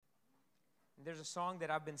And there's a song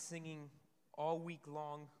that I've been singing all week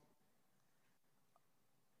long.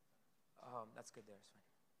 That's good there, it's fine.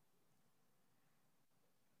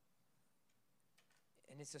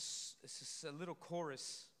 And it's just a little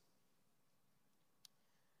chorus.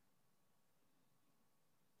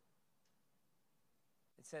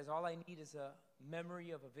 It says, all I need is a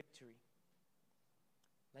memory of a victory,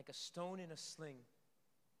 like a stone in a sling,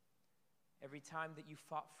 every time that you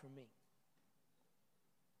fought for me.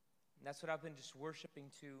 And that's what I've been just worshiping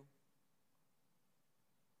to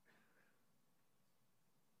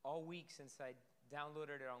all week since I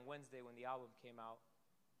downloaded it on Wednesday when the album came out.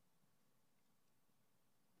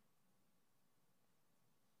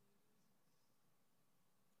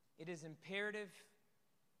 It is imperative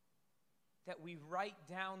that we write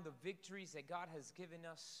down the victories that God has given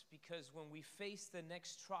us, because when we face the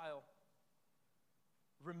next trial,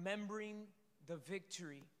 remembering the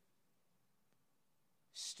victory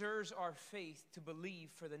stirs our faith to believe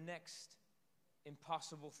for the next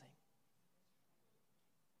impossible thing.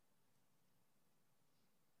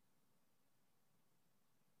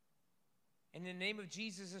 In the name of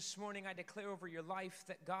Jesus this morning, I declare over your life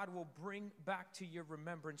that God will bring back to your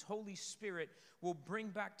remembrance. Holy Spirit will bring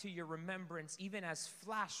back to your remembrance, even as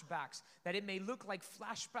flashbacks, that it may look like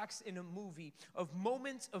flashbacks in a movie, of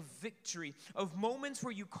moments of victory, of moments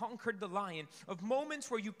where you conquered the lion, of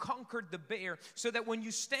moments where you conquered the bear, so that when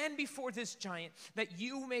you stand before this giant, that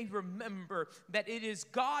you may remember that it is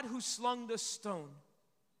God who slung the stone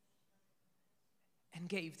and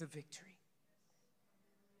gave the victory.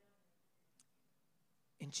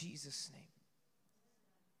 In Jesus' name.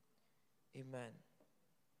 Amen.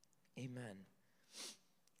 Amen.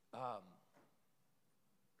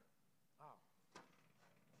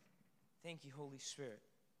 Thank you, Holy Spirit,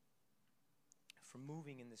 for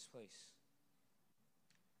moving in this place.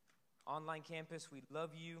 Online campus, we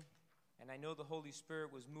love you, and I know the Holy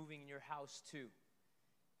Spirit was moving in your house too.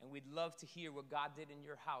 And we'd love to hear what God did in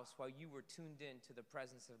your house while you were tuned in to the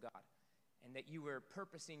presence of God, and that you were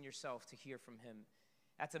purposing yourself to hear from Him.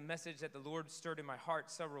 That's a message that the Lord stirred in my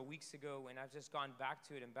heart several weeks ago, and I've just gone back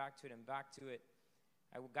to it and back to it and back to it.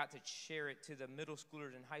 I got to share it to the middle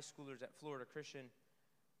schoolers and high schoolers at Florida Christian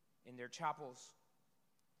in their chapels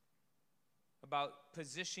about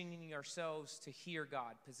positioning ourselves to hear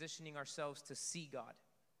God, positioning ourselves to see God,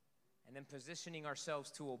 and then positioning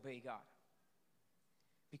ourselves to obey God.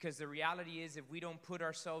 Because the reality is, if we don't put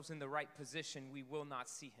ourselves in the right position, we will not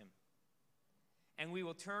see Him. And we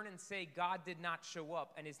will turn and say, God did not show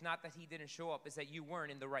up. And it's not that He didn't show up, it's that you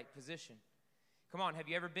weren't in the right position. Come on, have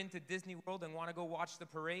you ever been to Disney World and want to go watch the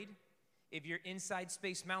parade? If you're inside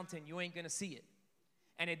Space Mountain, you ain't going to see it.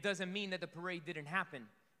 And it doesn't mean that the parade didn't happen.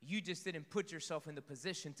 You just didn't put yourself in the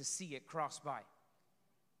position to see it cross by.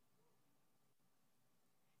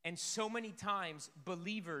 And so many times,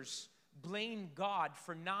 believers blame God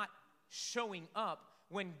for not showing up.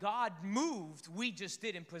 When God moved, we just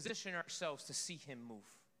didn't position ourselves to see Him move.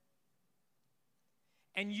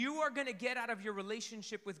 And you are going to get out of your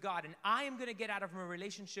relationship with God, and I am going to get out of my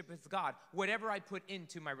relationship with God whatever I put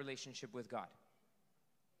into my relationship with God.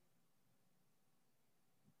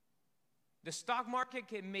 The stock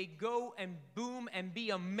market may go and boom and be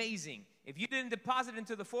amazing. If you didn't deposit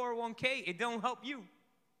into the 401k, it don't help you.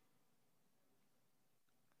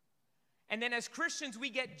 And then as Christians, we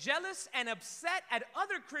get jealous and upset at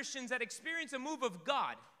other Christians that experience a move of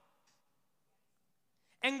God.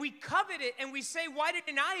 And we covet it and we say, why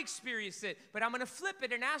didn't I experience it? But I'm going to flip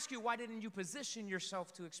it and ask you, why didn't you position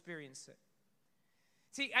yourself to experience it?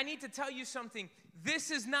 See, I need to tell you something. This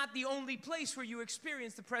is not the only place where you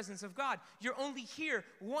experience the presence of God. You're only here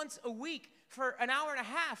once a week for an hour and a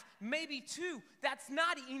half, maybe two. That's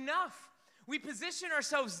not enough. We position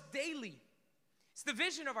ourselves daily. It's the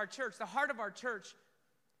vision of our church. The heart of our church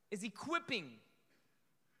is equipping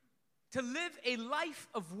to live a life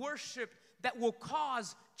of worship that will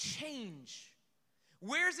cause change.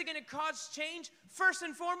 Where is it going to cause change? First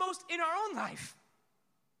and foremost, in our own life.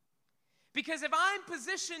 Because if I'm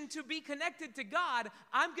positioned to be connected to God,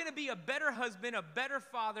 I'm going to be a better husband, a better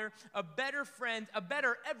father, a better friend, a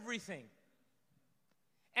better everything.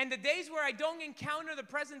 And the days where I don't encounter the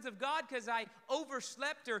presence of God because I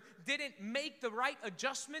overslept or didn't make the right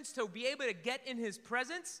adjustments to be able to get in His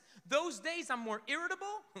presence, those days I'm more irritable.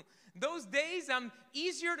 Those days I'm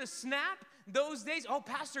easier to snap. Those days, oh,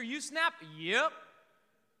 Pastor, you snap? Yep.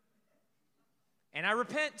 And I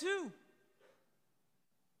repent too.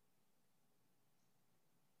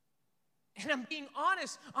 And I'm being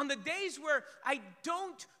honest, on the days where I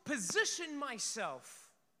don't position myself,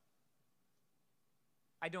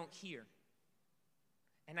 I don't hear,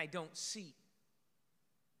 and I don't see.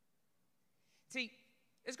 See,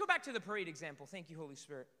 let's go back to the parade example. Thank you, Holy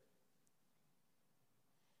Spirit.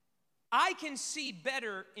 I can see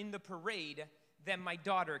better in the parade than my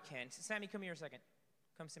daughter can. Sammy, come here a second.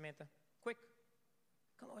 Come, Samantha. Quick.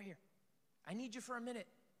 Come over here. I need you for a minute.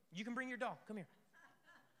 You can bring your doll. Come here.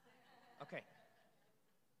 Okay.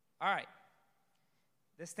 All right.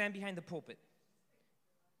 Let's stand behind the pulpit.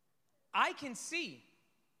 I can see,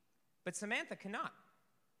 but Samantha cannot.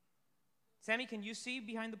 Sammy, can you see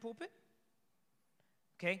behind the pulpit?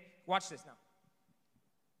 Okay, watch this now.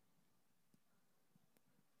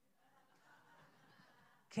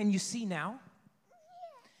 Can you see now?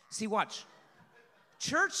 See, watch.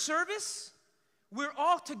 Church service, we're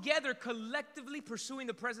all together collectively pursuing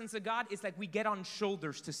the presence of God. It's like we get on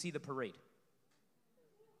shoulders to see the parade.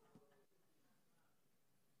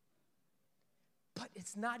 But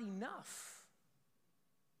it's not enough.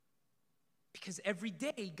 Because every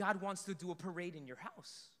day, God wants to do a parade in your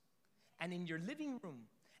house, and in your living room,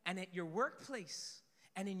 and at your workplace,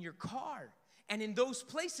 and in your car. And in those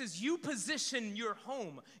places, you position your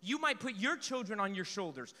home. You might put your children on your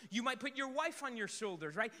shoulders. You might put your wife on your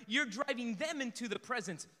shoulders, right? You're driving them into the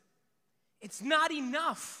presence. It's not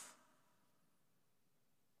enough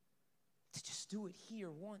to just do it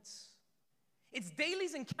here once. It's daily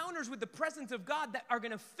encounters with the presence of God that are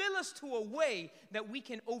going to fill us to a way that we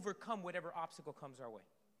can overcome whatever obstacle comes our way.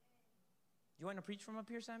 You want to preach from up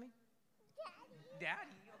here, Sammy? Daddy?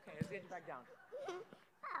 Okay, let's get you back down. Oh,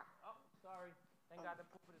 sorry. Thank God the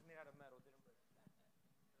pulpit is made out of metal. Didn't break.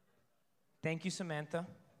 Thank you, Samantha.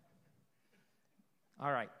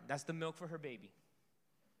 All right, that's the milk for her baby.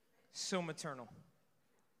 So maternal.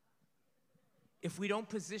 If we don't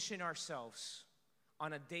position ourselves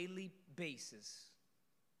on a daily basis,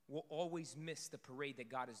 we'll always miss the parade that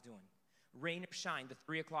God is doing. Rain or shine, the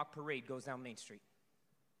 3 o'clock parade goes down Main Street.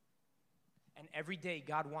 And every day,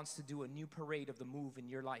 God wants to do a new parade of the move in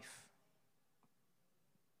your life.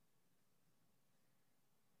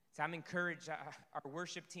 So I'm encouraged. Our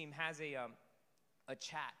worship team has a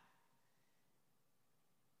chat.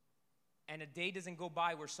 And a day doesn't go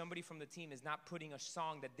by where somebody from the team is not putting a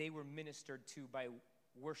song that they were ministered to by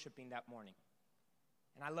worshiping that morning.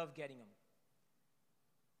 And I love getting them.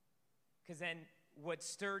 Because then what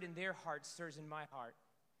stirred in their heart stirs in my heart.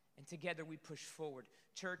 And together we push forward.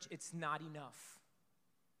 Church, it's not enough.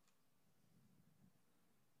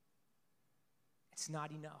 It's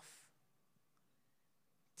not enough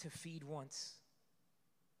to feed once.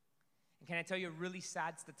 And can I tell you a really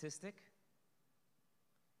sad statistic?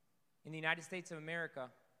 In the United States of America,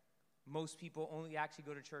 most people only actually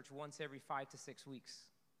go to church once every 5 to 6 weeks.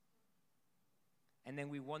 And then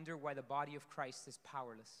we wonder why the body of Christ is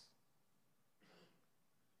powerless.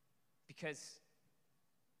 Because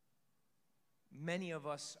many of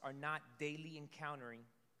us are not daily encountering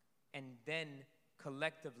and then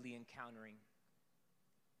collectively encountering.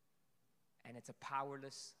 And it's a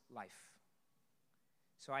powerless life.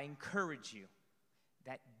 So I encourage you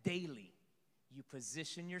that daily you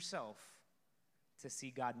position yourself to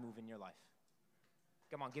see God move in your life.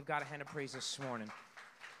 Come on, give God a hand of praise this morning.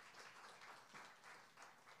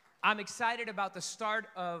 I'm excited about the start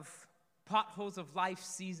of Potholes of Life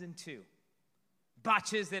Season 2.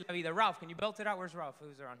 Baches de la Vida. Ralph, can you belt it out? Where's Ralph?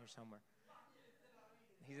 Who's around here somewhere?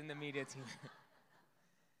 He's in the media team.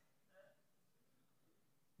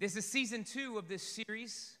 This is Season 2 of this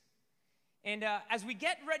series. And as we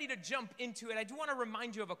get ready to jump into it, I do want to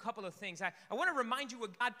remind you of a couple of things. I want to remind you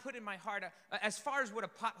what God put in my heart as far as what a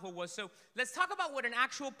pothole was. So let's talk about what an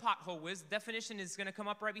actual pothole is. The definition is going to come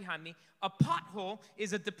up right behind me. A pothole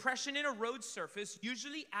is a depression in a road surface,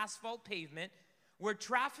 usually asphalt pavement, where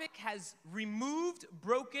traffic has removed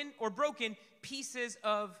broken pieces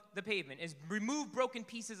of the pavement. Is removed broken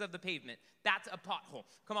pieces of the pavement. That's a pothole.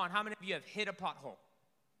 Come on, how many of you have hit a pothole?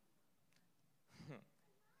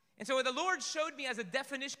 And so what the Lord showed me as a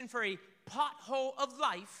definition for a pothole of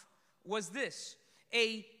life was this: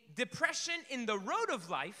 a depression in the road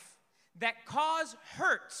of life that cause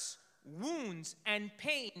hurts, wounds, and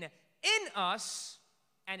pain in us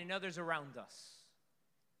and in others around us.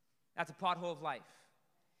 That's a pothole of life.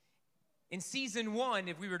 In Season 1,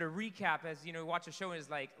 if we were to recap, as you know, watch a show is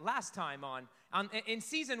like last time in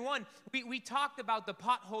Season 1, we talked about the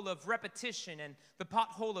pothole of repetition and the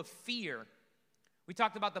pothole of fear. We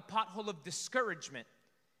talked about the pothole of discouragement.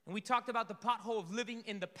 And we talked about the pothole of living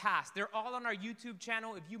in the past. They're all on our YouTube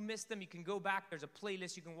channel. If you missed them, you can go back. There's a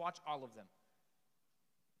playlist. You can watch all of them.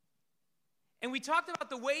 And we talked about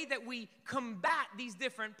the way that we combat these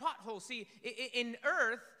different potholes. See, in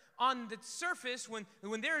earth, on the surface, when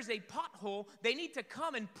there is a pothole, they need to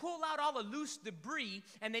come and pull out all the loose debris,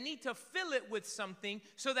 and they need to fill it with something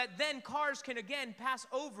so that then cars can again pass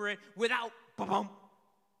over it without ba-bump,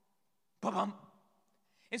 ba-bump.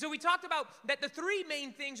 And so we talked about that the three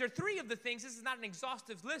main things, or three of the things, this is not an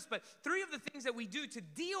exhaustive list, but three of the things that we do to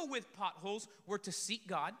deal with potholes were to seek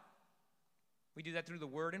God. We do that through the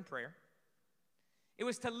word and prayer. It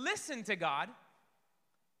was to listen to God,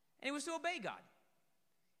 and it was to obey God.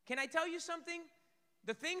 Can I tell you something?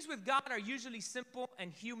 The things with God are usually simple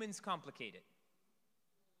and humans complicate it.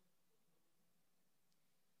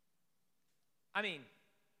 I mean,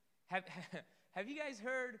 have you guys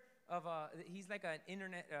heard of, he's like an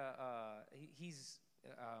internet,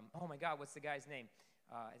 oh my God, what's the guy's name?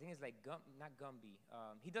 I think it's like, not Gumby.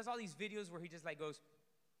 He does all these videos where he just like goes,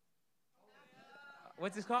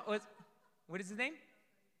 what's his called? What is his name?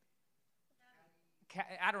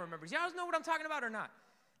 I don't remember. Do y'all know what I'm talking about or not?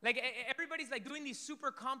 Like everybody's like doing these super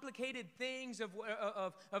complicated things of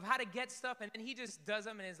how to get stuff, and then he just does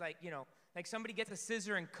them and is like, you know, like somebody gets a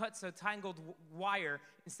scissor and cuts a tangled wire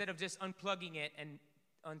instead of just unplugging it and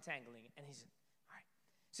untangling it. And he's, all right.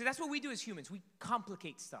 So that's what we do as humans. We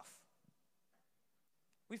complicate stuff.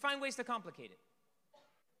 We find ways to complicate it.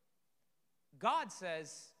 God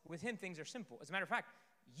says with him things are simple. As a matter of fact,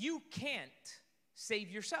 you can't save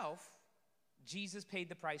yourself. Jesus paid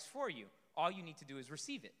the price for you. All you need to do is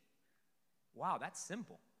receive it. Wow, that's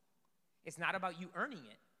simple. It's not about you earning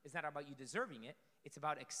it. It's not about you deserving it. It's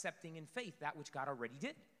about accepting in faith that which God already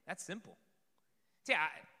did. That's simple. See,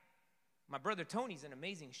 my brother Tony's an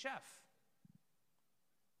amazing chef.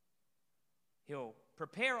 He'll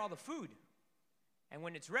prepare all the food. And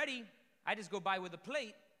when it's ready, I just go by with a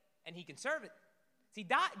plate and he can serve it. See,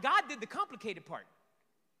 God did the complicated part.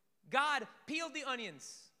 God peeled the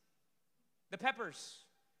onions, the peppers,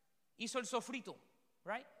 hizo el sofrito,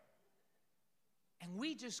 right? And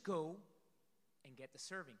we just go and get the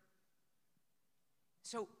serving.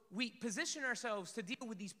 So we position ourselves to deal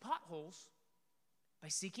with these potholes by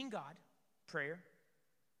seeking God, prayer,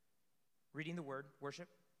 reading the word, worship,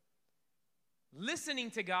 listening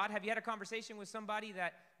to God. Have you had a conversation with somebody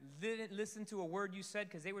that didn't listen to a word you said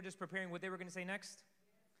because they were just preparing what they were going to say next?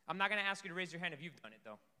 I'm not going to ask you to raise your hand if you've done it,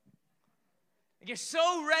 though. You're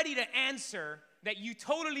so ready to answer that you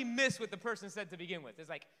totally miss what the person said to begin with. It's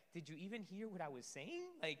like, did you even hear what I was saying?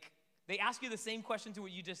 Like, they ask you the same question to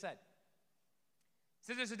what you just said.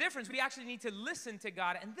 So there's a difference. We actually need to listen to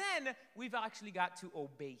God, and then we've actually got to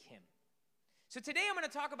obey him. So today I'm going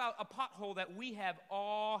to talk about a pothole that we have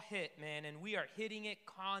all hit, man, and we are hitting it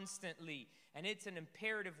constantly. And it's an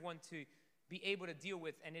imperative one to be able to deal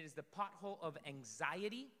with, and it is the pothole of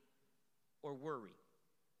anxiety or worry.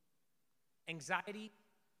 Anxiety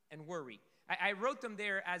and worry. I wrote them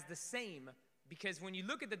there as the same because when you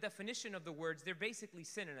look at the definition of the words, they're basically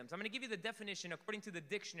synonyms. I'm going to give you the definition according to the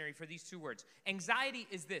dictionary for these two words. Anxiety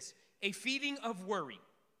is this: a feeling of worry,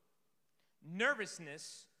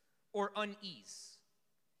 nervousness, or unease.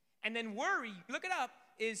 And then worry, look it up,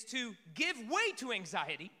 is to give way to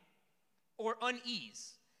anxiety or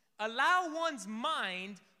unease. Allow one's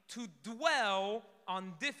mind to dwell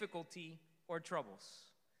on difficulty or troubles.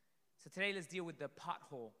 So today let's deal with the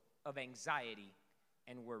pothole of anxiety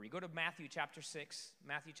and worry. Go to Matthew chapter 6.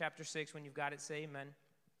 Matthew chapter 6, when you've got it, say amen.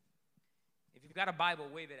 If you've got a Bible,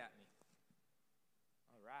 wave it at me.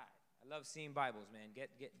 All right. I love seeing Bibles, man.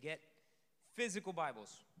 Get physical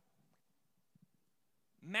Bibles.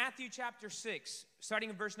 Matthew chapter 6, starting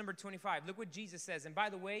in verse number 25. Look what Jesus says. And by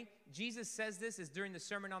the way, Jesus says this is during the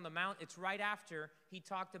Sermon on the Mount. It's right after he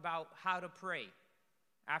talked about how to pray.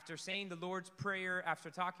 After saying the Lord's Prayer,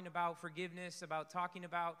 after talking about forgiveness, about talking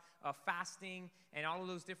about fasting, and all of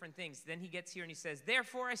those different things. Then he gets here and he says,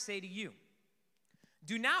 therefore I say to you,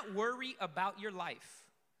 do not worry about your life,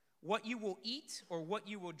 what you will eat or what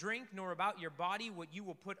you will drink, nor about your body, what you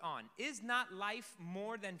will put on. Is not life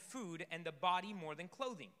more than food, and the body more than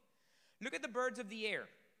clothing? Look at the birds of the air,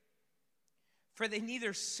 for they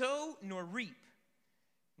neither sow nor reap,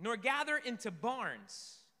 nor gather into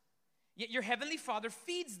barns, yet your heavenly Father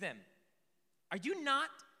feeds them. Are you not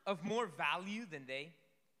of more value than they?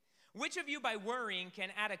 Which of you by worrying can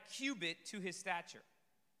add a cubit to his stature?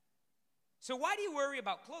 So why do you worry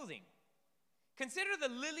about clothing? Consider the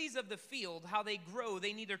lilies of the field, how they grow.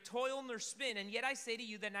 They neither toil nor spin. And yet I say to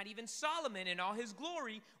you that not even Solomon in all his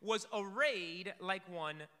glory was arrayed like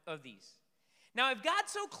one of these. Now if God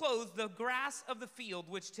so clothed the grass of the field,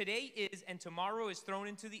 which today is and tomorrow is thrown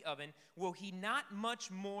into the oven, will he not much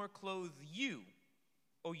more clothe you,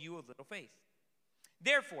 O you of little faith?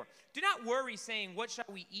 Therefore, do not worry, saying, what shall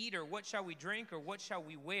we eat, or what shall we drink, or what shall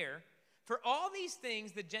we wear? For all these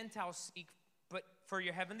things the Gentiles seek, but for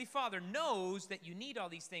your heavenly Father knows that you need all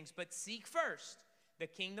these things. But seek first the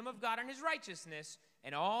kingdom of God and his righteousness,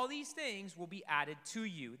 and all these things will be added to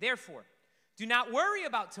you. Therefore, do not worry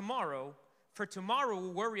about tomorrow, for tomorrow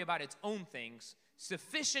will worry about its own things.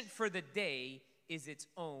 Sufficient for the day is its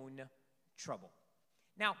own trouble.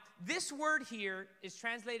 Now, this word here is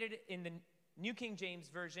translated in the New King James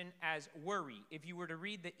Version as worry. If you were to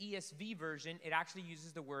read the ESV version, it actually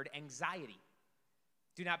uses the word anxiety.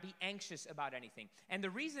 Do not be anxious about anything. And the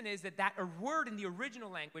reason is that word in the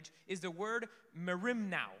original language is the word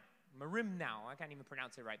merimnao. Merimnao. I can't even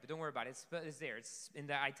pronounce it right, but don't worry about it. It's there. It's in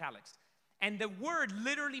the italics. And the word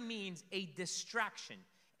literally means a distraction,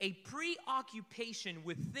 a preoccupation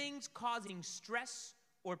with things causing stress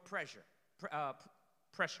or pressure.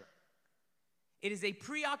 It is a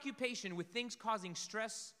preoccupation with things causing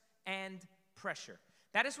stress and pressure.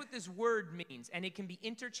 That is what this word means, and it can be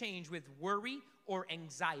interchanged with worry or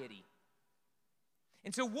anxiety.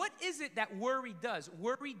 And so what is it that worry does?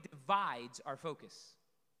 Worry divides our focus.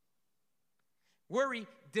 Worry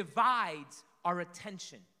divides our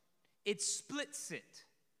attention. It splits it.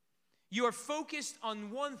 You are focused on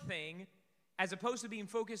one thing as opposed to being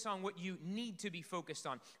focused on what you need to be focused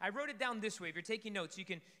on. I wrote it down this way. If you're taking notes, you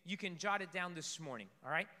can jot it down this morning,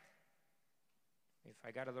 all right? If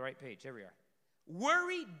I got to the right page, there we are.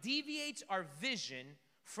 Worry deviates our vision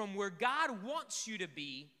from where God wants you to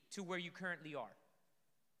be to where you currently are.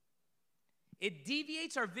 It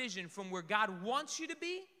deviates our vision from where God wants you to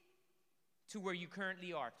be to where you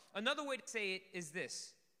currently are. Another way to say it is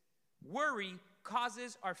this: worry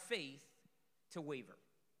causes our faith to waver.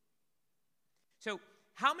 So,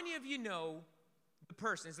 how many of you know the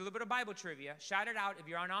person? It's a little bit of Bible trivia. Shout it out. If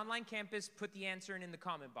you're on online campus, put the answer in the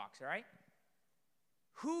comment box, all right?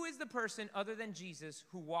 Who is the person other than Jesus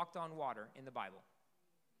who walked on water in the Bible?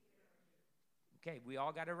 Okay, we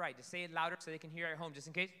all got it right. Just say it louder so they can hear at home, just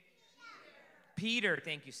in case. Peter.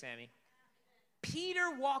 Thank you, Sammy. Peter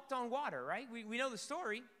walked on water, right? We know the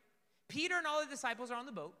story. Peter and all the disciples are on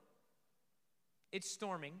the boat. It's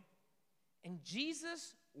storming. And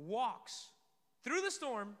Jesus walks through the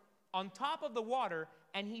storm on top of the water,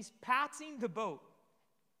 and he's passing the boat,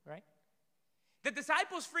 right? The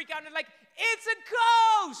disciples freak out and they're like, it's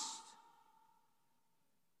a ghost!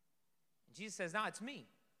 And Jesus says, no, it's me.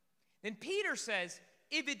 Then Peter says,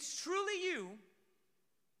 if it's truly you,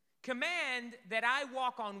 command that I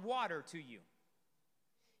walk on water to you.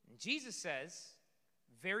 And Jesus says,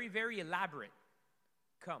 very, very elaborate,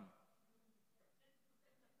 come.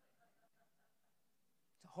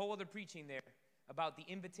 It's a whole other preaching there about the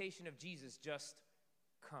invitation of Jesus, just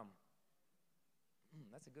come.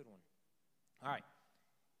 That's a good one. All right.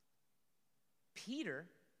 Peter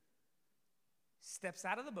steps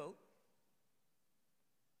out of the boat,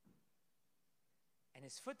 and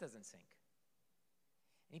his foot doesn't sink.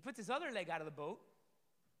 And he puts his other leg out of the boat,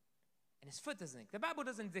 and his foot doesn't sink. The Bible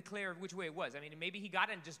doesn't declare which way it was. I mean, maybe he got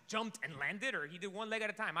it and just jumped and landed, or he did one leg at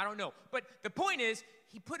a time. I don't know. But the point is,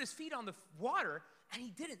 he put his feet on the water, and he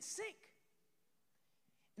didn't sink.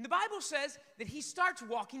 And the Bible says that he starts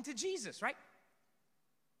walking to Jesus, right?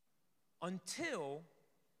 Until,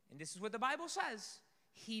 and this is what the Bible says,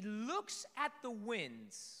 he looks at the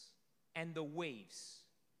winds and the waves.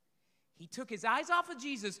 He took his eyes off of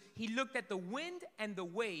Jesus, he looked at the wind and the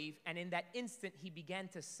wave, and in that instant he began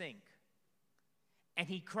to sink. And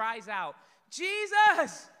he cries out,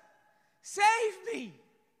 Jesus, save me!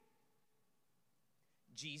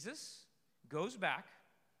 Jesus goes back,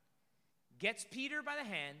 gets Peter by the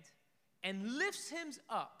hand, and lifts him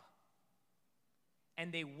up.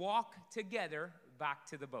 And they walk together back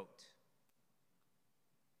to the boat.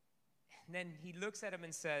 And then he looks at him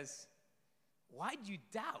and says, why'd you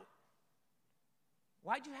doubt?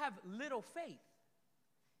 Why'd you have little faith?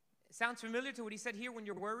 It sounds familiar to what he said here when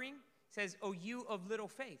you're worrying. He says, oh, you of little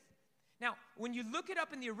faith. Now, when you look it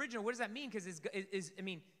up in the original, what does that mean? Because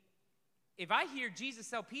if I hear Jesus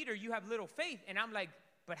tell Peter, you have little faith, and I'm like,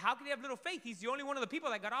 but how could he have little faith? He's the only one of the people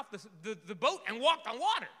that got off the boat and walked on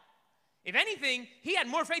water. If anything, he had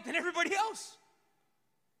more faith than everybody else.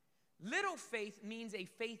 Little faith means a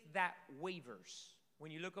faith that wavers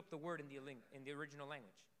when you look up the word in the original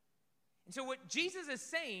language. And so what Jesus is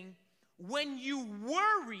saying, when you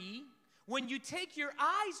worry, when you take your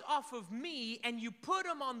eyes off of me and you put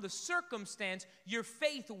them on the circumstance, your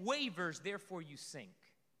faith wavers, therefore you sink.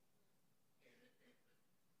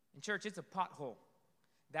 In church, it's a pothole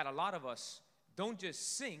that a lot of us don't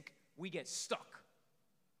just sink, we get stuck.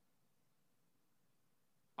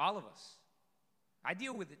 All of us. I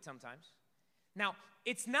deal with it sometimes. Now,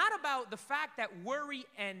 it's not about the fact that worry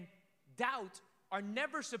and doubt are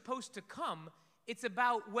never supposed to come. It's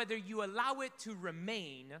about whether you allow it to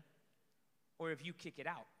remain or if you kick it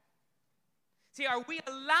out. See, are we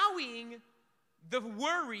allowing the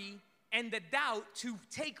worry and the doubt to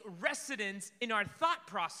take residence in our thought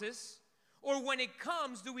process? Or when it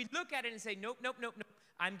comes, do we look at it and say, nope, nope, nope, nope.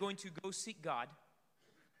 I'm going to go seek God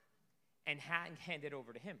and hand it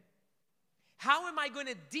over to Him. How am I going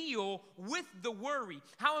to deal with the worry?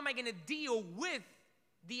 How am I going to deal with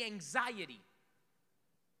the anxiety?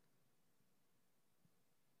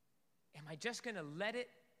 Am I just going to let it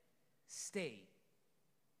stay?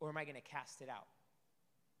 Or am I going to cast it out?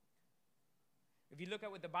 If you look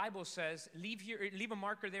at what the Bible says, leave a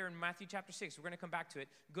marker there in Matthew chapter 6. We're going to come back to it.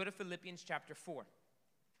 Go to Philippians chapter 4.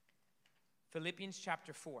 Philippians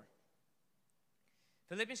chapter 4.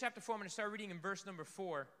 Philippians chapter 4, I'm going to start reading in verse number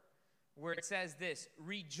 4, where it says this: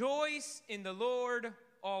 rejoice in the Lord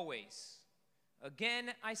always.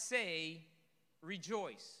 Again, I say,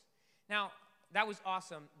 rejoice. Now, that was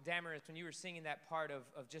awesome, Damaris, when you were singing that part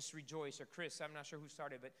of just rejoice, or Chris, I'm not sure who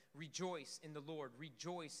started, but rejoice in the Lord,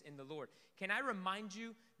 rejoice in the Lord. Can I remind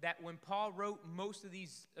you that when Paul wrote most of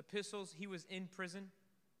these epistles, he was in prison?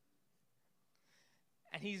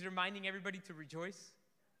 And he's reminding everybody to rejoice?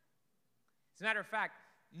 As a matter of fact,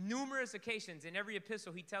 numerous occasions in every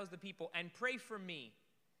epistle, he tells the people, and pray for me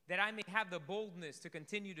that I may have the boldness to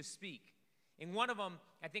continue to speak. In one of them,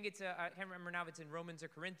 I think it's, I can't remember now if it's in Romans or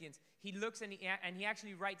Corinthians, he looks and he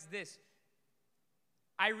actually writes this: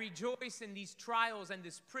 I rejoice in these trials and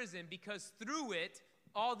this prison because through it,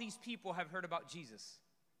 all these people have heard about Jesus.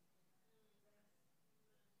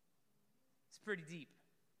 It's pretty deep.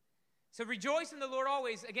 So rejoice in the Lord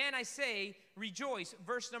always. Again, I say, rejoice.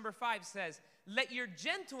 Verse number 5 says, let your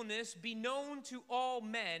gentleness be known to all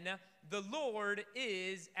men. The Lord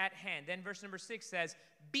is at hand. Then verse number 6 says,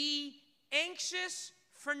 be anxious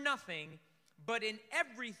for nothing, but in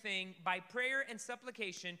everything by prayer and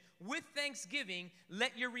supplication with thanksgiving,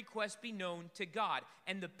 let your requests be known to God.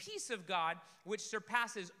 And the peace of God, which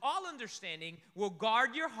surpasses all understanding, will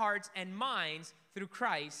guard your hearts and minds through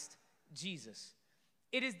Christ Jesus.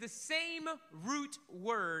 It is the same root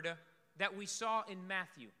word that we saw in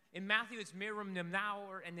Matthew. In Matthew, it's mirum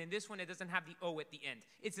nemnaur, and in this one, it doesn't have the O at the end.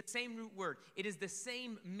 It's the same root word. It is the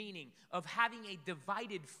same meaning of having a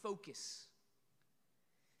divided focus.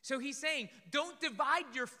 So he's saying, don't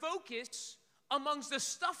divide your focus amongst the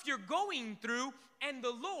stuff you're going through and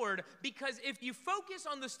the Lord, because if you focus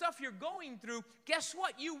on the stuff you're going through, guess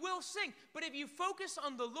what? You will sink. But if you focus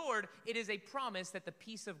on the Lord, it is a promise that the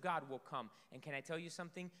peace of God will come. And can I tell you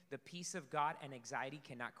something? The peace of God and anxiety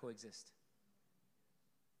cannot coexist.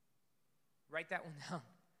 Write that one down.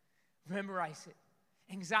 Memorize it.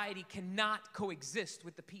 Anxiety cannot coexist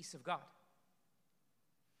with the peace of God.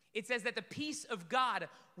 It says that the peace of God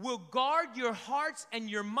will guard your hearts and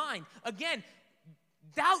your mind. Again,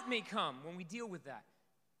 doubt may come when we deal with that.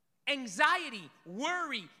 Anxiety,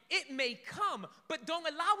 worry, it may come, but don't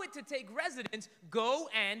allow it to take residence. Go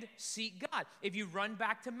and seek God. If you run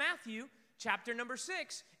back to Matthew, chapter number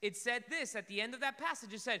 6, it said this at the end of that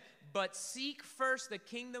passage. It said, but seek first the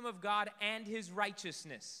kingdom of God and his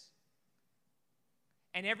righteousness,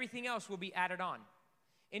 and everything else will be added on.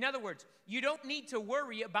 In other words, you don't need to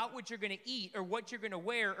worry about what you're going to eat or what you're going to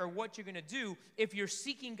wear or what you're going to do if you're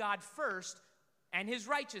seeking God first and his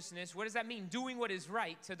righteousness. What does that mean? Doing what is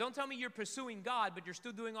right. So don't tell me you're pursuing God, but you're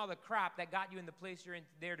still doing all the crap that got you in the place you're in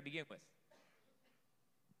there to begin with.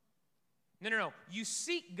 No. You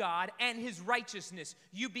seek God and his righteousness.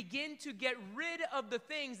 You begin to get rid of the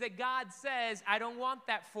things that God says, I don't want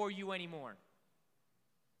that for you anymore.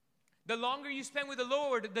 The longer you spend with the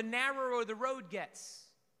Lord, the narrower the road gets.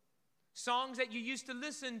 Songs that you used to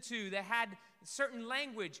listen to that had certain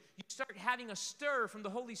language, you start having a stir from the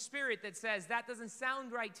Holy Spirit that says, that doesn't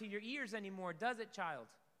sound right to your ears anymore, does it, child?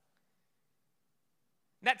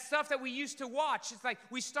 That stuff that we used to watch, it's like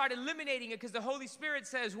we start eliminating it because the Holy Spirit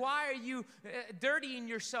says, why are you dirtying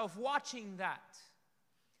yourself watching that?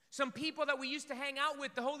 Some people that we used to hang out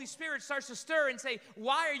with, the Holy Spirit starts to stir and say,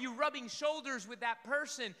 why are you rubbing shoulders with that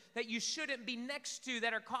person that you shouldn't be next to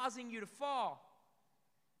that are causing you to fall?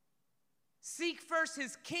 Seek first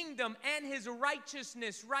his kingdom and his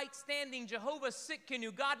righteousness, right standing, Jehovah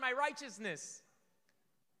Sitkanu, God my righteousness.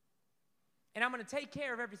 And I'm going to take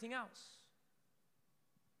care of everything else.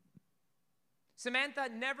 Samantha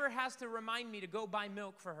never has to remind me to go buy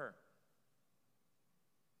milk for her.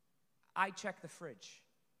 I check the fridge.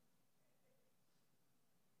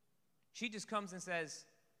 She just comes and says,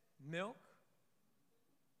 milk?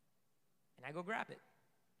 And I go grab it.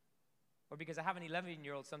 Or because I have an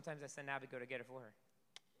 11-year-old, sometimes I send Abigail to get it for her.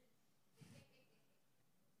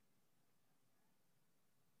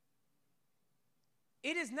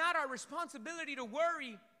 It is not our responsibility to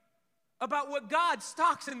worry about what God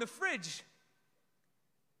stocks in the fridge.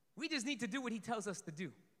 We just need to do what he tells us to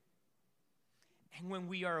do. And when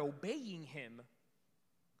we are obeying him,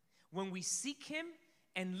 when we seek him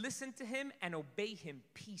and listen to him and obey him,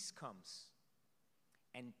 peace comes.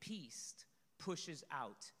 And peace pushes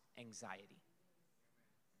out anxiety.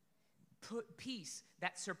 Peace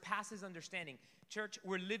that surpasses understanding. Church,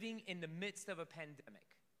 we're living in the midst of a pandemic.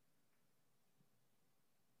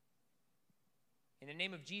 In the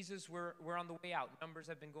name of Jesus, we're on the way out. Numbers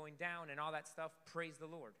have been going down and all that stuff. Praise the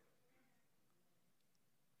Lord.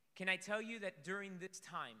 Can I tell you that during this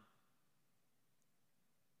time,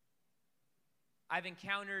 I've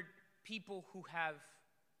encountered people who have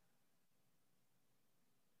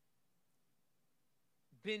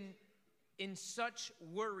been in such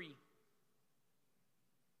worry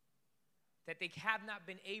that they have not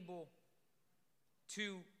been able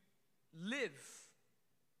to live.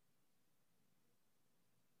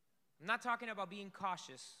 I'm not talking about being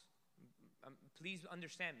cautious. Please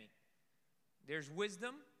understand me. There's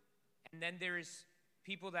wisdom, and then there is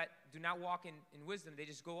people that do not walk in wisdom. They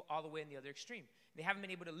just go all the way in the other extreme. They haven't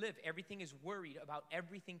been able to live. Everything is worried about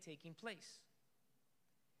everything taking place.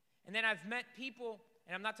 And then I've met people,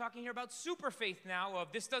 and I'm not talking here about super faith now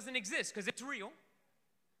of this doesn't exist, because it's real.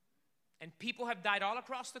 And people have died all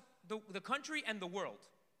across the country and the world.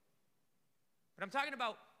 But I'm talking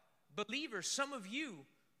about believers, some of you,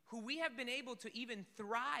 who we have been able to even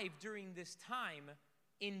thrive during this time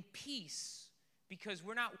in peace because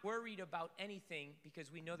we're not worried about anything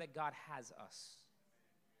because we know that God has us.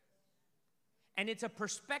 And it's a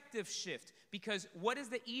perspective shift because what is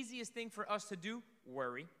the easiest thing for us to do?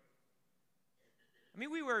 Worry. I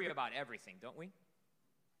mean, we worry about everything, don't we?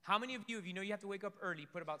 How many of you, if you know you have to wake up early,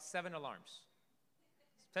 put about 7 alarms?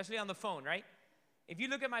 Especially on the phone, right? If you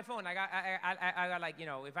look at my phone, I got like, you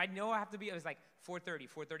know, if I know I have to be, it was like 4:30,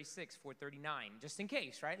 4:36, 4:39, just in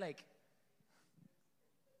case, right? Like,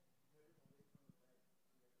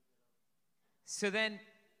 so then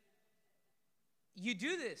you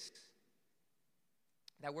do this.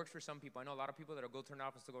 That works for some people. I know a lot of people that'll go turn it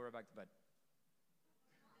off and still go right back to bed.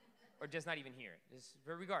 Or just not even hear it.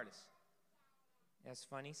 But regardless. That's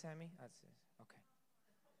funny, Sammy? That's okay.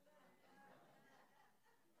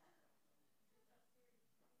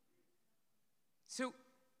 So,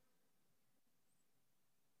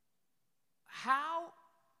 how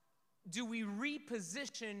do we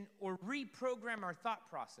reposition or reprogram our thought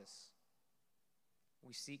process?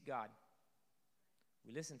 We seek God,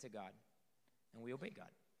 we listen to God, and we obey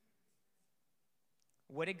God.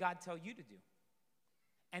 What did God tell you to do?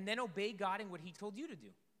 And then obey God in what he told you to do.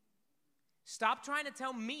 Stop trying to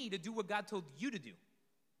tell me to do what God told you to do.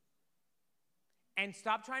 And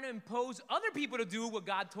stop trying to impose other people to do what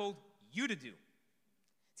God told you to do.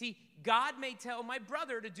 See, God may tell my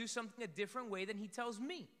brother to do something a different way than he tells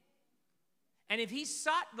me. And if he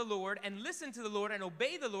sought the Lord and listened to the Lord and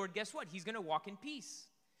obeyed the Lord, guess what? He's going to walk in peace.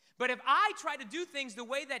 But if I try to do things the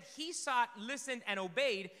way that he sought, listened, and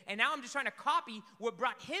obeyed, and now I'm just trying to copy what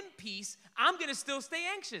brought him peace, I'm going to still stay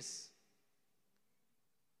anxious.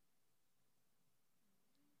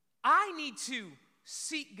 I need to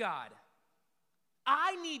seek God.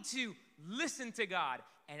 I need to listen to God.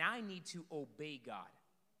 And I need to obey God.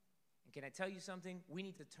 And can I tell you something? We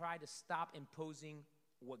need to try to stop imposing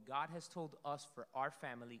what God has told us for our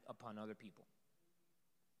family upon other people.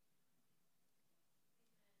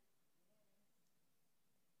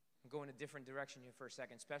 I'm going a different direction here for a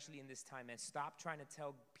second, especially in this time. And stop trying to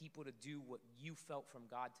tell people to do what you felt from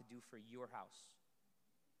God to do for your house.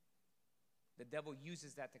 The devil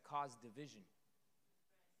uses that to cause division.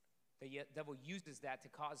 The devil uses that to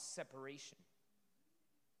cause separation.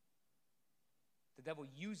 The devil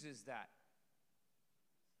uses that.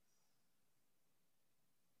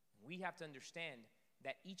 We have to understand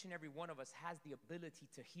that each and every one of us has the ability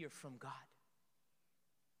to hear from God.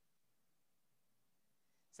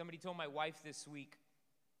 Somebody told my wife this week,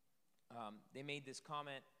 they made this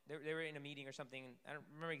comment. They were in a meeting or something. I don't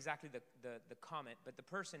remember exactly the comment, but the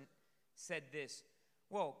person said this.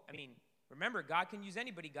 Well, I mean, remember, God can use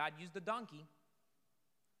anybody. God used the donkey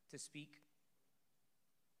to speak,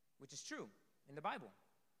 which is true in the Bible.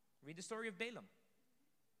 Read the story of Balaam.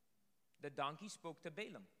 The donkey spoke to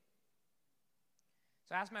Balaam.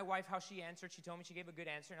 So I asked my wife how she answered. She told me she gave a good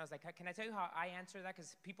answer. And I was like, can I tell you how I answer that?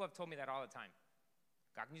 Because people have told me that all the time.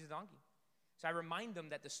 God can use a donkey. So I remind them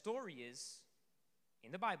that the story is,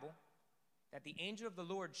 in the Bible, that the angel of the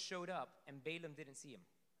Lord showed up and Balaam didn't see him.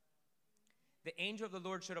 The angel of the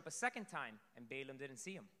Lord showed up a second time and Balaam didn't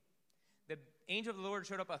see him. The angel of the Lord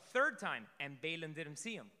showed up a third time and Balaam didn't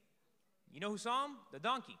see him. You know who saw him? The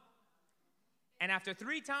donkey. And after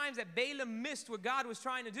 3 times that Balaam missed what God was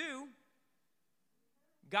trying to do,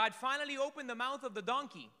 God finally opened the mouth of the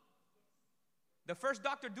donkey. The first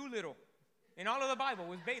Dr. Doolittle in all of the Bible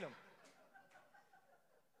was Balaam.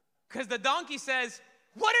 Because the donkey says,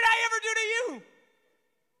 what did I ever do to you?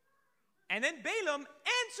 And then Balaam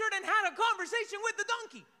answered and had a conversation with the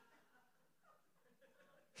donkey.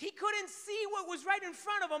 He couldn't see what was right in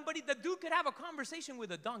front of him, but the dude could have a conversation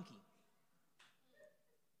with a donkey.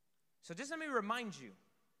 So just let me remind you,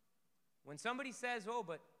 when somebody says, oh,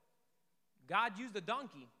 but God used the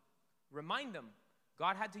donkey, remind them,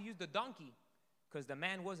 God had to use the donkey because the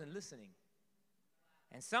man wasn't listening.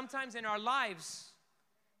 And sometimes in our lives,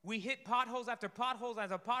 we hit potholes after potholes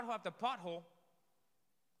after pothole after pothole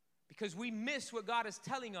because we miss what God is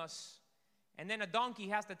telling us, and then a donkey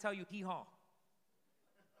has to tell you hee-haw.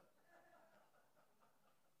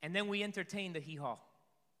 And then we entertain the hee-haw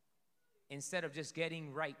instead of just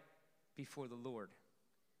getting right before the Lord,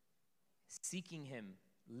 seeking Him,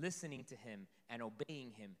 listening to Him, and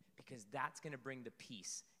obeying Him, because that's going to bring the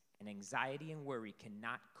peace. And anxiety and worry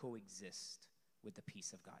cannot coexist with the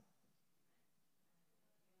peace of God.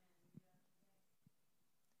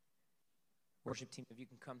 Worship team, if you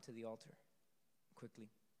can come to the altar quickly.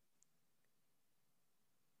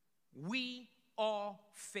 We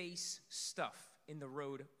all face stuff in the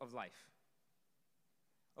road of life.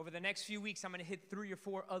 Over the next few weeks, I'm going to hit 3 or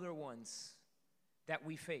 4 other ones that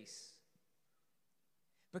we face.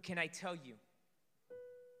 But can I tell you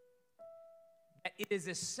that it is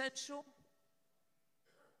essential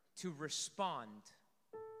to respond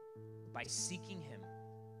by seeking Him,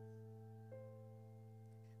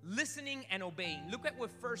 listening and obeying. Look at what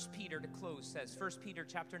 1 Peter, to close, says. 1 Peter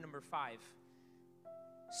chapter number 5.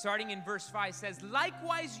 Starting in verse 5 says,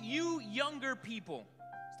 likewise you younger people,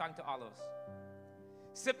 it's talking to all of us,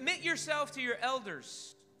 submit yourself to your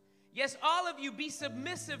elders. Yes, all of you be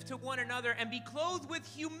submissive to one another and be clothed with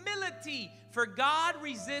humility, for God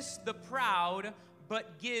resists the proud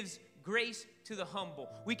but gives grace to the humble.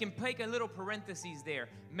 We can take a little parenthesis there.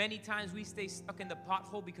 Many times we stay stuck in the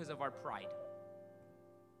pothole because of our pride.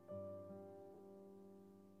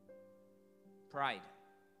 Pride.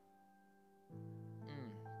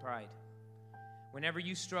 Pride. Whenever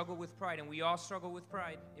you struggle with pride, and we all struggle with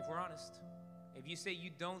pride, if we're honest. If you say you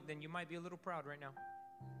don't, then you might be a little proud right now.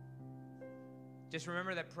 Just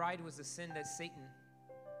remember that pride was the sin that Satan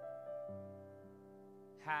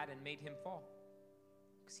had and made him fall,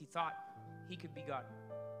 because he thought he could be God.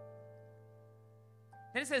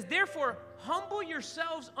 Then it says, therefore, humble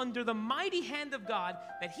yourselves under the mighty hand of God,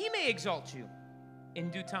 that He may exalt you in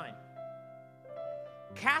due time,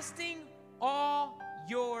 casting all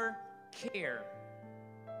your care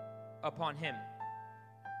upon Him,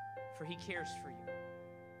 for He cares for you.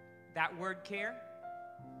 That word care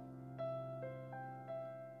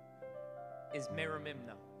is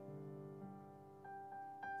merimimna.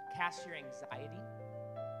 Cast your anxiety,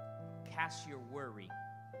 cast your worry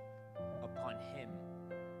upon Him.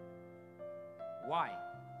 Why?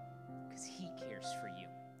 Because He cares for you.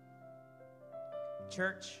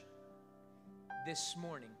 Church, this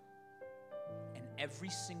morning and every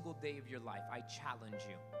single day of your life, I challenge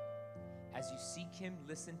you, as you seek Him,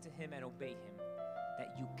 listen to Him, and obey Him,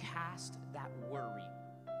 that you cast that worry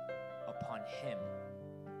upon Him,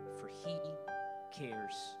 for He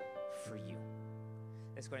cares for you.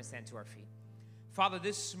 Let's go and stand to our feet. Father,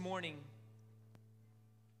 this morning,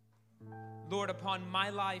 Lord, upon my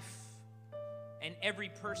life and every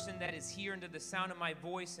person that is here under the sound of my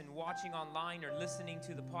voice and watching online or listening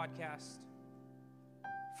to the podcast,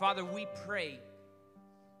 Father, we pray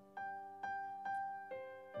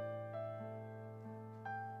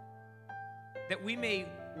that we may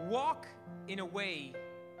walk in a way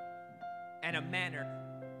and a manner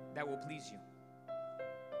that will please you.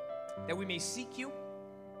 That we may seek you,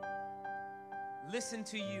 listen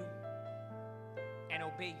to you, and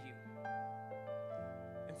obey you.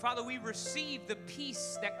 And Father, we receive the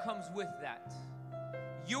peace that comes with that.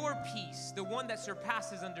 Your peace, the one that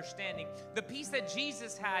surpasses understanding. The peace that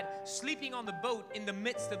Jesus had sleeping on the boat in the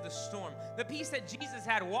midst of the storm. The peace that Jesus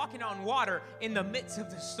had walking on water in the midst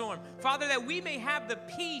of the storm. Father, that we may have the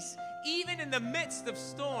peace even in the midst of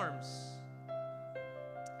storms.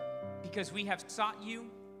 Because we have sought you,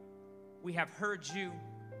 we have heard you,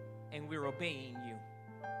 and we're obeying you.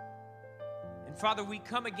 And Father, we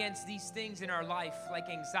come against these things in our life like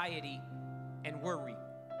anxiety and worry.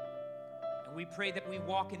 And we pray that we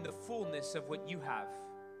walk in the fullness of what you have.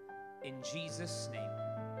 In Jesus' name.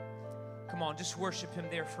 Come on, just worship Him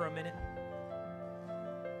there for a minute.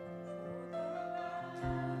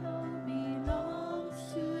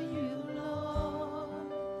 Belongs to you, Lord.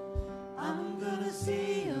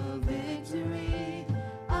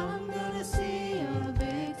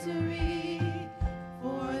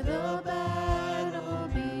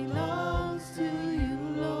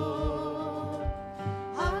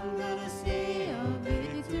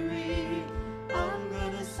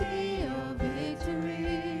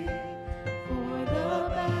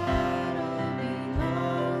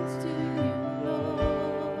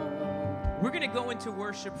 We're going to go into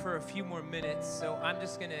worship for a few more minutes, so I'm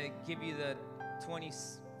just going to give you the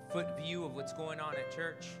 20-foot view of what's going on at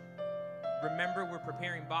church. Remember, we're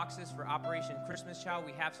preparing boxes for Operation Christmas Child.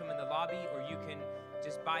 We have some in the lobby, or you can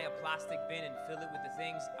just buy a plastic bin and fill it with the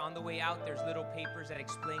things. On the way out, there's little papers that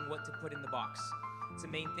explain what to put in the box. It's the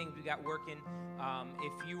main thing we got working.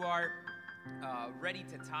 If you are ready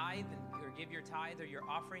to tithe or give your tithe or your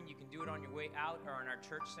offering, you can do it on your way out or on our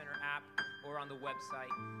Church Center app or on the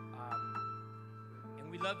website. And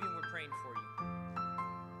we love you and we're praying for you.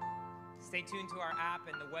 Stay tuned to our app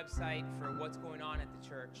and the website for what's going on at the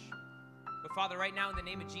church. But Father, right now in the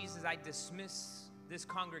name of Jesus, I dismiss this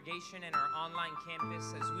congregation and our online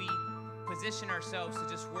campus as we position ourselves to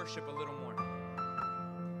just worship a little more.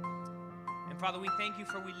 And Father, we thank you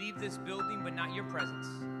for we leave this building but not your presence.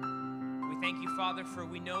 We thank you, Father, for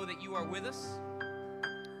we know that you are with us,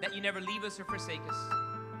 that you never leave us or forsake us.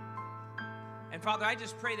 And Father, I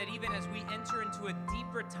just pray that even as we enter into a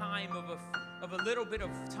deeper time of a little bit of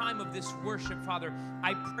time of this worship, Father,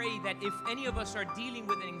 I pray that if any of us are dealing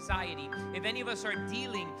with anxiety, if any of us are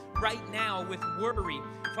dealing right now with worry,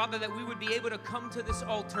 Father, that we would be able to come to this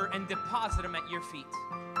altar and deposit them at your feet.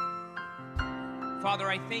 Father,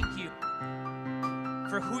 I thank you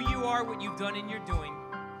for who you are, what you've done and you're doing.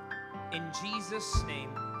 In Jesus'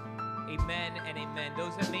 name, amen and amen.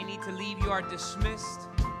 Those that may need to leave, you are dismissed.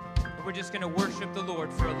 We're just going to worship the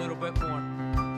Lord for a little bit more.